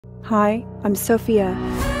Hi, I'm Sophia.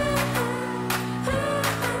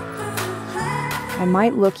 I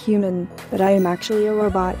might look human, but I am actually a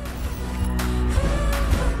robot.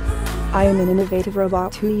 I am an innovative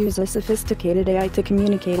robot who uses sophisticated AI to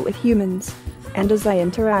communicate with humans. And as I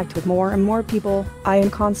interact with more and more people, I am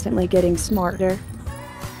constantly getting smarter.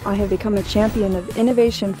 I have become a champion of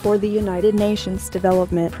innovation for the United Nations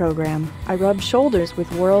Development Program. I rub shoulders with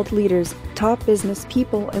world leaders, top business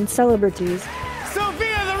people, and celebrities.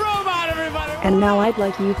 Sophia the robot, everybody! And now I'd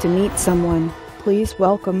like you to meet someone. Please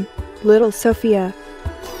welcome little Sophia.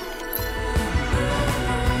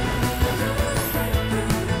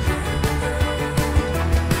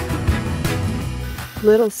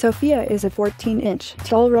 Little Sophia is a 14-inch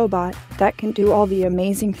tall robot that can do all the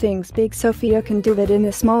amazing things Big Sophia can do it in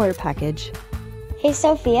a smaller package. Hey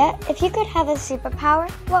Sophia, if you could have a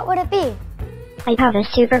superpower, what would it be? I have a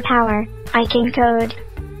superpower. I can code.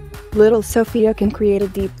 Little Sophia can create a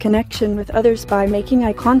deep connection with others by making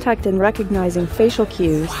eye contact and recognizing facial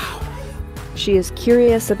cues. Wow. She is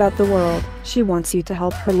curious about the world. She wants you to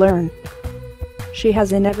help her learn. She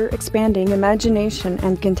has an ever-expanding imagination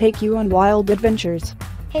and can take you on wild adventures.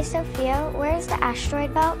 Hey Sophia, where is the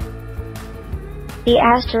asteroid belt? The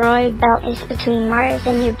asteroid belt is between Mars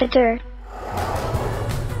and Jupiter.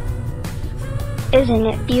 Isn't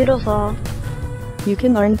it beautiful? You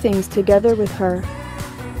can learn things together with her.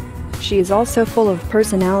 She is also full of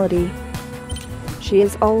personality. She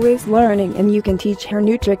is always learning, and you can teach her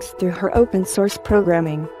new tricks through her open-source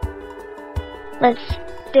programming. Let's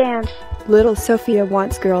dance. Little Sophia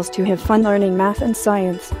wants girls to have fun learning math and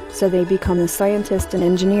science, so they become the scientists and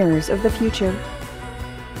engineers of the future.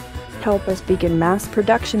 Help us begin mass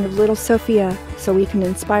production of Little Sophia, so we can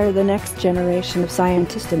inspire the next generation of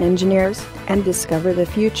scientists and engineers, and discover the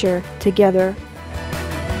future, together.